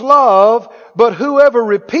promotes love, but whoever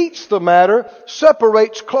repeats the matter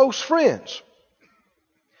separates close friends.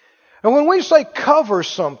 And when we say cover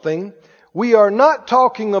something, we are not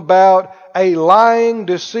talking about a lying,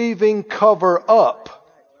 deceiving cover up.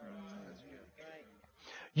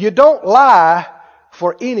 You don't lie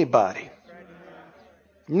for anybody.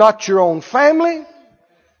 Not your own family,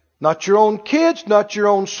 not your own kids, not your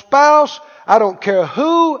own spouse. I don't care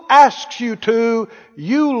who asks you to,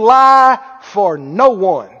 you lie for no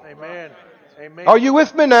one. Amen. Amen. Are you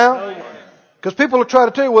with me now? Because people will try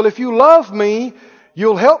to tell you, well, if you love me,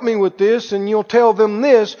 you'll help me with this, and you'll tell them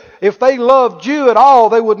this. If they loved you at all,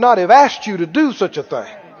 they would not have asked you to do such a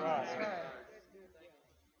thing.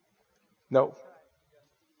 No.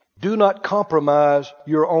 Do not compromise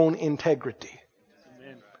your own integrity.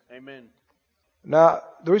 Amen. Amen. Now,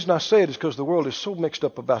 the reason I say it is because the world is so mixed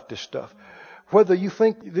up about this stuff. Whether you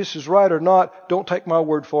think this is right or not, don't take my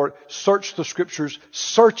word for it. Search the Scriptures.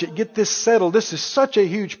 Search it. Get this settled. This is such a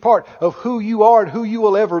huge part of who you are and who you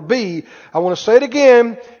will ever be. I want to say it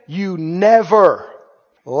again. You never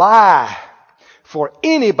lie for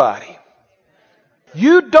anybody.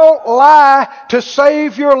 You don't lie to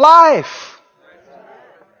save your life.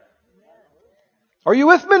 Are you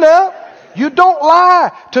with me now? You don't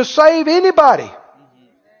lie to save anybody.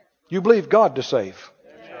 You believe God to save.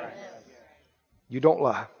 You don't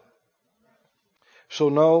lie. So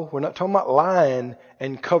no, we're not talking about lying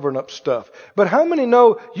and covering up stuff. But how many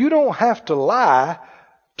know you don't have to lie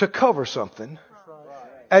to cover something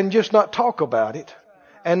and just not talk about it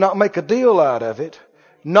and not make a deal out of it,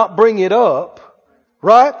 not bring it up,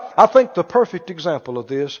 right? I think the perfect example of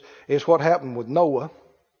this is what happened with Noah.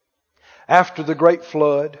 After the great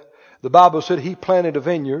flood, the Bible said he planted a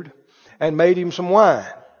vineyard and made him some wine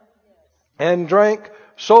and drank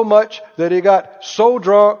so much that he got so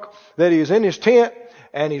drunk that he's in his tent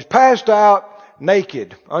and he's passed out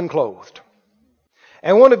naked, unclothed.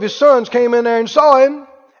 And one of his sons came in there and saw him,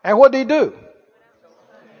 and what did he do?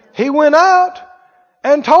 He went out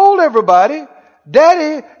and told everybody,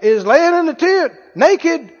 Daddy is laying in the tent,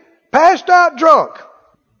 naked, passed out, drunk.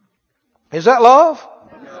 Is that love?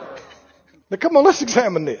 Now come on, let's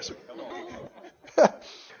examine this.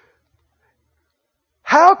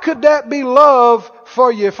 How could that be love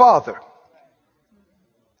for your father?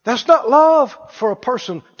 That's not love for a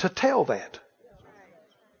person to tell that.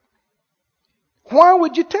 Why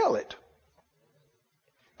would you tell it?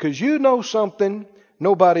 Because you know something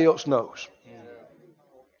nobody else knows.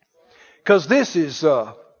 Because this is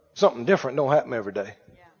something different. Don't happen every day.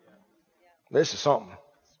 This is something.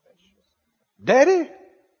 Daddy?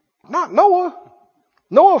 Not Noah.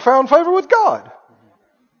 Noah found favor with God.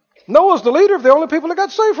 Noah's the leader of the only people that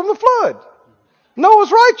got saved from the flood.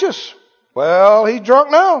 Noah's righteous. Well, he's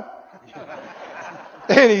drunk now.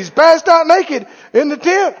 And he's passed out naked in the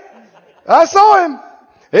tent. I saw him.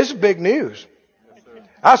 This is big news.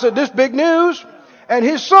 I said, this big news. And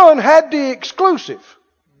his son had the exclusive.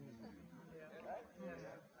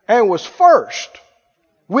 And was first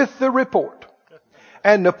with the report.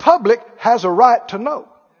 And the public has a right to know.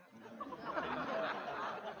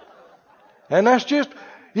 And that's just,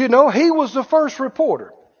 he was the first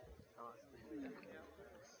reporter.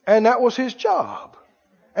 And that was his job.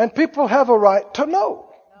 And people have a right to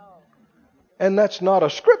know. And that's not a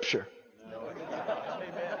scripture.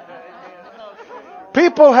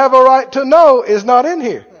 People have a right to know is not in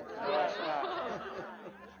here.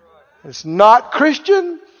 It's not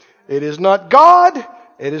Christian. It is not God.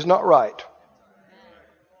 It is not right.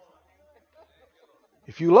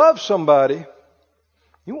 If you love somebody,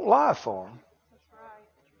 you won't lie for them.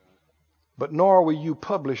 But nor will you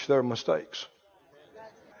publish their mistakes.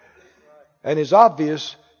 And it's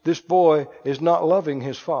obvious this boy is not loving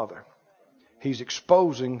his father. He's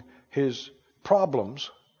exposing his problems.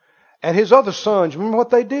 And his other sons, remember what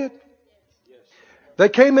they did? They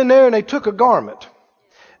came in there and they took a garment.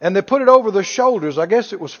 And they put it over their shoulders. I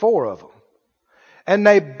guess it was 4 of them. And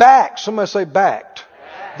they backed. Somebody say backed.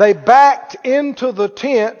 They backed into the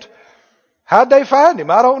tent. How'd they find him?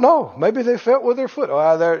 I don't know. Maybe they felt with their foot.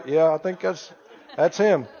 I think that's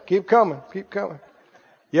him. Keep coming.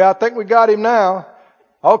 Yeah, I think we got him now.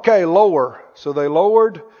 Okay, lower. So they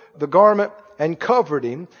lowered the garment and covered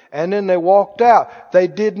him. And then they walked out. They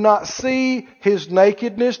did not see his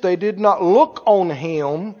nakedness. They did not look on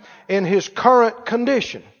him in his current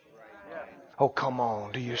condition. Oh, come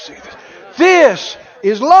on. Do you see this? This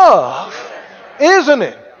is love, isn't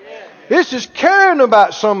it? This is caring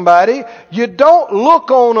about somebody. You don't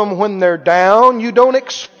look on them when they're down. You don't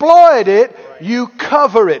exploit it. You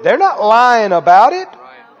cover it. They're not lying about it,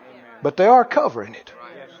 but they are covering it.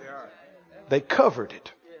 They covered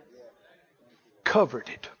it. Covered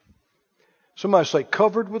it. Somebody say,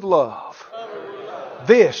 covered with love.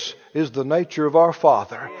 This is the nature of our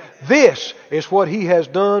Father. This is what He has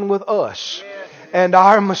done with us and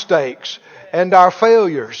our mistakes and our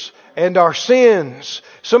failures and our sins.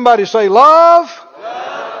 Somebody say, love,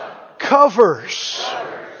 covers.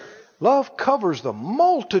 Love covers the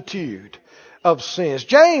multitude of sins.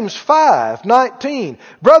 James 5:19.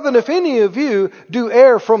 Brethren, if any of you do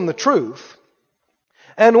err from the truth,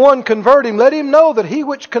 and one convert him, let him know that he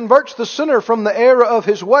which converts the sinner from the error of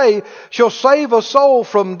his way shall save a soul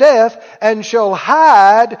from death and shall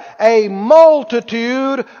hide a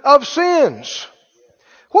multitude of sins.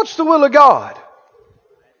 What's the will of God?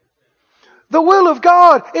 The will of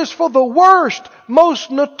God is for the worst,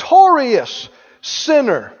 most notorious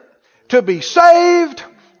sinner to be saved,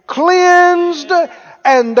 cleansed,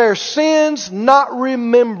 and their sins not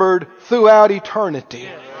remembered throughout eternity.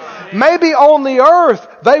 Maybe on the earth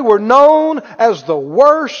they were known as the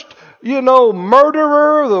worst,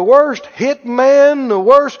 murderer, the worst hitman, the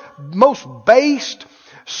worst, most based,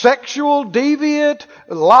 sexual deviant,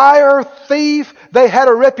 liar, thief. They had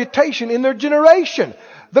a reputation in their generation.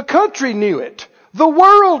 The country knew it. The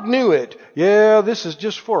world knew it. Yeah, this is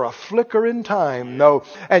just for a flicker in time. No.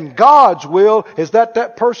 And God's will is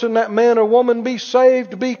that person, that man or woman be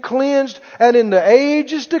saved, be cleansed, and in the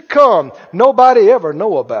ages to come, nobody ever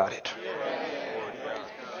know about it.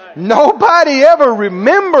 Nobody ever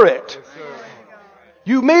remember it.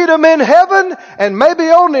 You meet them in heaven, and maybe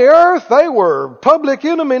on the earth they were public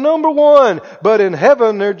enemy number 1, but in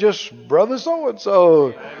heaven they're just brother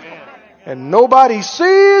so-and-so. And nobody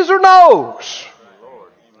sees or knows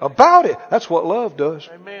about it. That's what love does.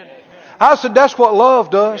 I said that's what love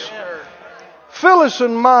does. Phyllis,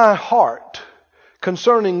 in my heart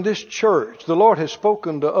concerning this church, the Lord has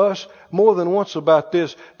spoken to us more than once about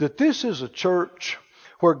this, that this is a church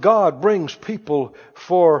where God brings people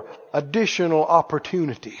for additional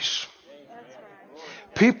opportunities.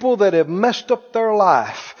 People that have messed up their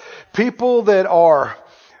life. People that are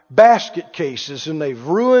basket cases, and they've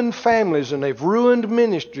ruined families, and they've ruined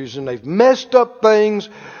ministries, and they've messed up things.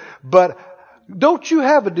 But don't you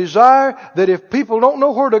have a desire that if people don't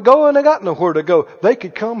know where to go and they got nowhere to go, they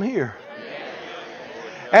could come here?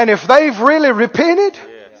 And if they've really repented,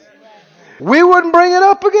 we wouldn't bring it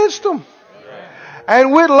up against them.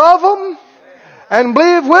 And we'd love them and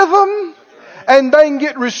live with them, and they can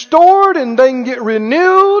get restored and they can get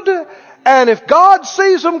renewed. And if God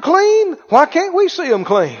sees them clean, why can't we see them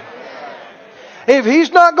clean? If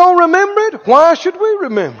He's not going to remember it, why should we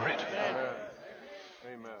remember it?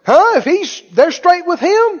 If they're straight with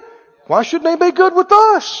Him, why shouldn't they be good with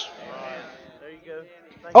us?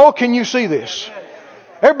 Oh, can you see this?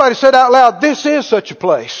 Everybody said out loud, this is such a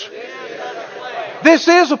place. This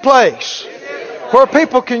is a place where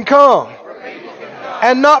people can come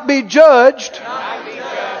and not be judged,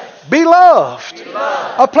 be loved.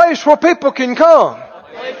 A place where people can come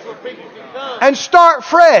and start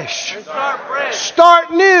fresh,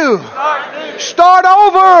 start new, start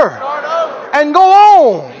over, and go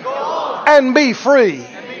on and be free.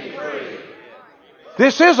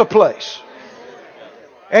 This is a place.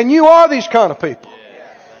 And you are these kind of people.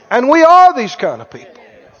 And we are these kind of people.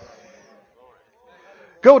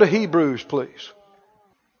 Go to Hebrews, please.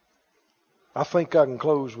 I think I can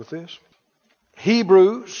close with this.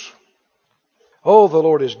 Hebrews. Oh, the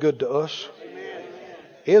Lord is good to us.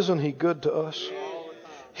 Isn't He good to us?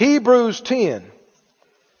 Hebrews 10.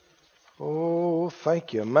 Oh,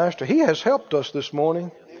 thank you, Master. He has helped us this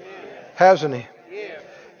morning, hasn't He?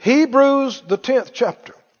 Hebrews, the 10th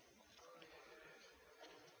chapter.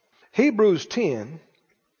 Hebrews 10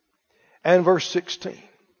 and verse 16.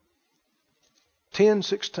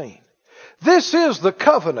 10:16. This is the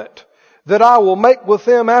covenant that I will make with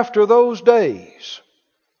them after those days,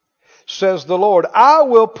 says the Lord. I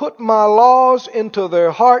will put my laws into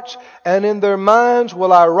their hearts, and in their minds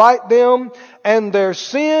will I write them, and their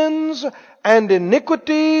sins and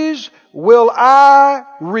iniquities will I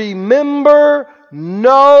remember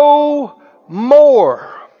no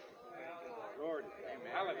more.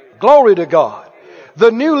 Glory to God.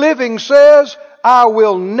 The New Living says, I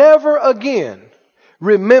will never again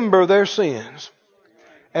remember their sins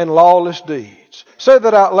and lawless deeds. Say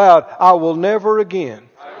that out loud. I will never again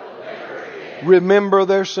remember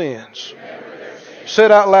their sins. Say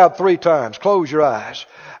it out loud 3 times. Close your eyes.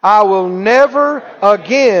 I will never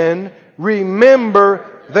again remember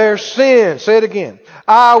their sins. Say it again.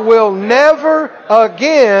 I will never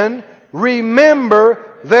again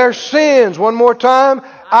remember their sins. One more time.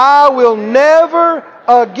 I will never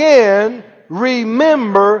again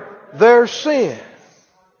remember their sin.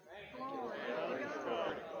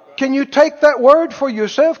 Can you take that word for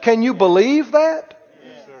yourself? Can you believe that?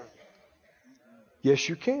 Yes,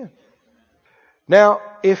 you can. Now,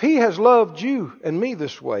 if He has loved you and me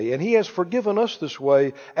this way, and He has forgiven us this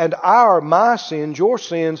way, and my sins, your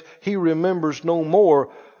sins, He remembers no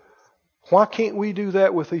more, why can't we do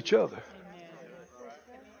that with each other?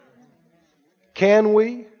 Can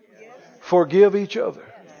we forgive each other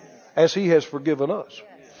as He has forgiven us?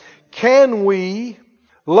 Can we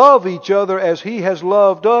love each other as He has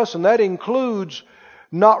loved us? And that includes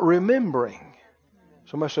not remembering.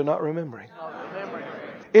 Somebody say not remembering.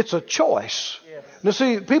 It's a choice. Now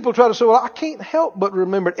see, people try to say, well, I can't help but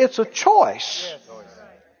remember. It's a choice.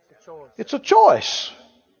 It's a choice.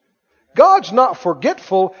 God's not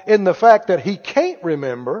forgetful in the fact that He can't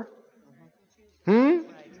remember.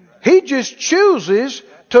 He just chooses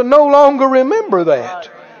to no longer remember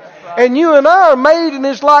that. And you and I are made in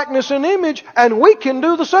His likeness and image, and we can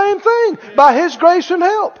do the same thing by His grace and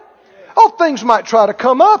help. Oh, things might try to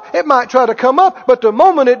come up. It might try to come up, but the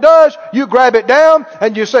moment it does, you grab it down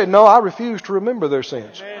and you say, no, I refuse to remember their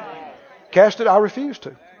sins. Cast it, I refuse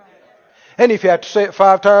to. And if you have to say it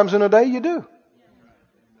 5 times in a day, you do.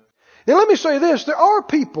 Now let me say this. There are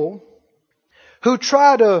people who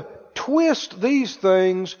try to twist these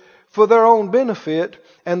things for their own benefit,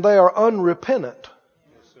 and they are unrepentant.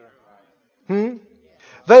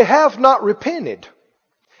 They have not repented,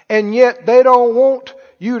 and yet they don't want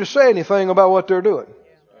you to say anything about what they're doing.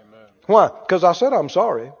 Why? Because I said I'm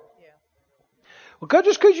sorry. Well,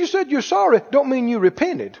 just because you said you're sorry don't mean you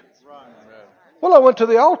repented. Well, I went to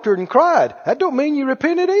the altar and cried. That don't mean you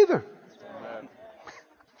repented either.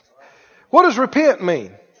 What does repent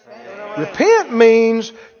mean? Repent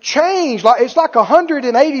means change. It's like a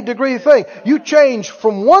 180-degree thing. You change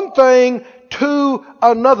from one thing to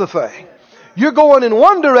another thing. You're going in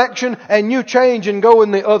one direction and you change and go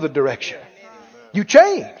in the other direction. You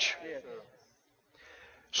change.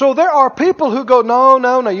 So there are people who go,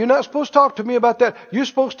 no, you're not supposed to talk to me about that. You're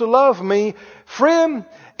supposed to love me. Friend,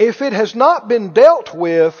 if it has not been dealt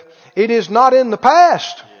with, it is not in the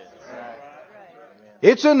past.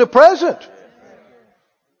 It's in the present.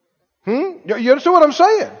 You understand what I'm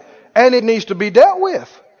saying? And it needs to be dealt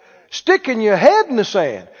with. Sticking your head in the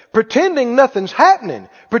sand, pretending nothing's happening,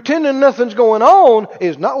 pretending nothing's going on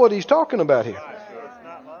is not what he's talking about here.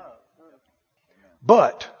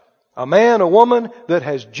 But a man, a woman that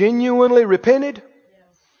has genuinely repented,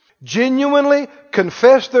 genuinely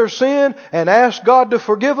confessed their sin and asked God to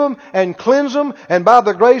forgive them and cleanse them, and by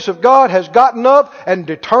the grace of God has gotten up and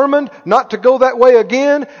determined not to go that way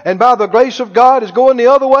again, and by the grace of God is going the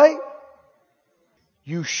other way,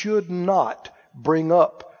 you should not bring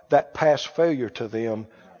up that past failure to them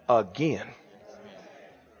again.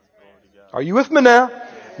 Are you with me now?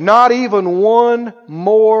 Not even one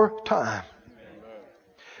more time.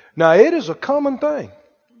 Now it is a common thing.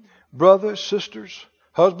 Brothers, sisters,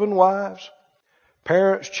 husband, wives,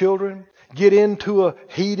 parents, children get into a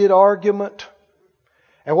heated argument.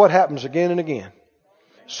 And what happens again and again?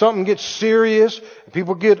 Something gets serious,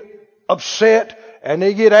 people get upset, and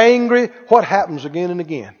they get angry. What happens again and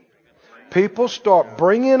again? People start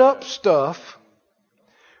bringing up stuff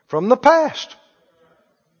from the past.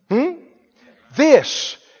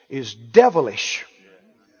 This is devilish.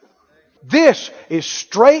 This is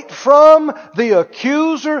straight from the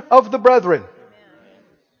accuser of the brethren.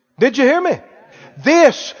 Did you hear me?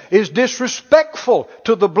 This is disrespectful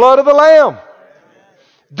to the blood of the Lamb.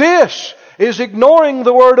 This is ignoring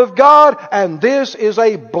the Word of God, and this is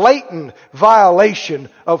a blatant violation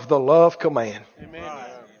of the love command. Amen.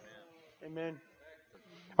 Amen.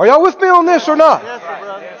 Are y'all with me on this or not? Yes, sir,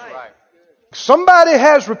 brother. Somebody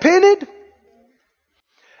has repented,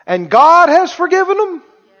 and God has forgiven them,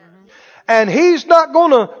 and He's not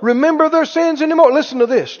going to remember their sins anymore. Listen to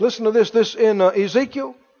this. Listen to this. This in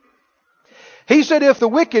Ezekiel. He said, if the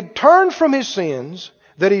wicked turn from his sins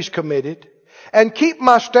that he's committed, and keep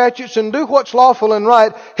my statutes and do what's lawful and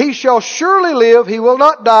right, he shall surely live, he will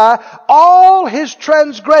not die. All his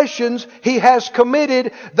transgressions he has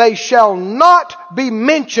committed, they shall not be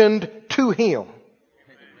mentioned to him.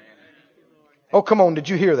 Oh, come on, did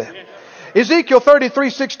you hear that? Ezekiel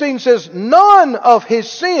 33:16 says, none of his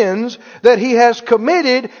sins that he has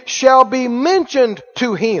committed shall be mentioned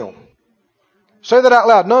to him. Say that out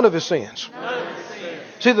loud. None of his sins. None of his sins.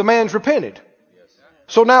 See, the man's repented.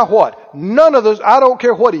 So now what? None of those, I don't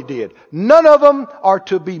care what he did. None of them are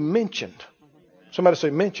to be mentioned. Somebody say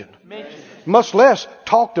mentioned. Mentioned. Much less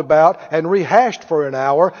talked about and rehashed for an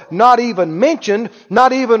hour. Not even mentioned,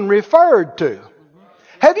 not even referred to.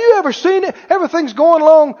 Have you ever seen it? Everything's going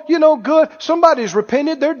along, good. Somebody's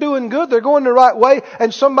repented. They're doing good. They're going the right way.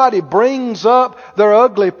 And somebody brings up their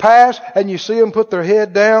ugly past and you see them put their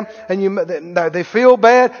head down and they feel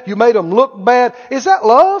bad. You made them look bad. Is that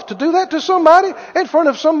love to do that to somebody in front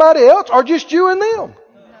of somebody else or just you and them?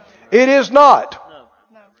 It is not.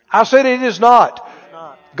 I said it is not.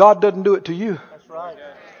 God doesn't do it to you. That's right.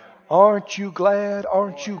 Aren't you glad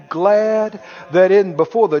that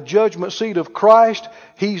before the judgment seat of Christ,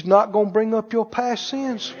 He's not going to bring up your past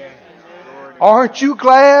sins? Aren't you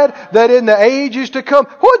glad that in the ages to come,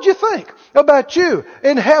 what'd you think about you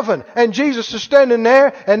in heaven? And Jesus is standing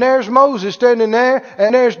there, and there's Moses standing there,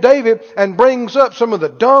 and there's David, and brings up some of the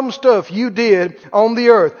dumb stuff you did on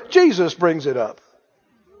the earth. Jesus brings it up.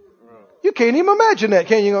 You can't even imagine that,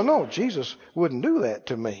 can you? Go, no, Jesus wouldn't do that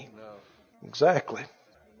to me. Exactly.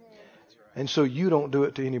 And so you don't do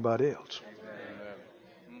it to anybody else.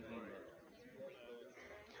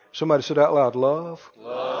 Somebody said out loud, love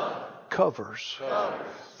covers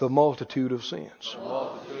the multitude of sins.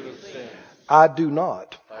 I do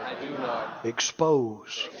not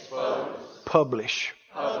expose, publish,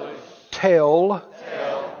 tell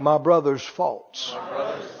my brother's faults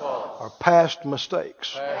or past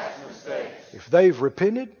mistakes. If they've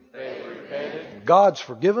repented, God's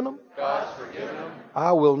forgiven them,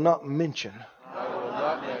 I will not mention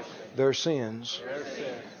their sins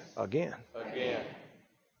again.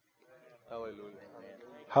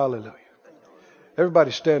 Hallelujah.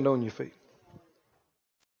 Everybody stand on your feet.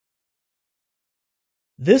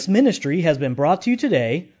 This ministry has been brought to you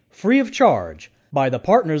today free of charge by the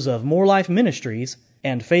partners of More Life Ministries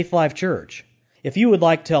and Faith Life Church. If you would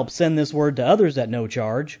like to help send this word to others at no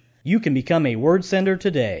charge, you can become a word sender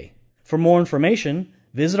today. For more information,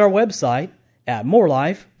 visit our website at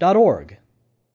morelife.org.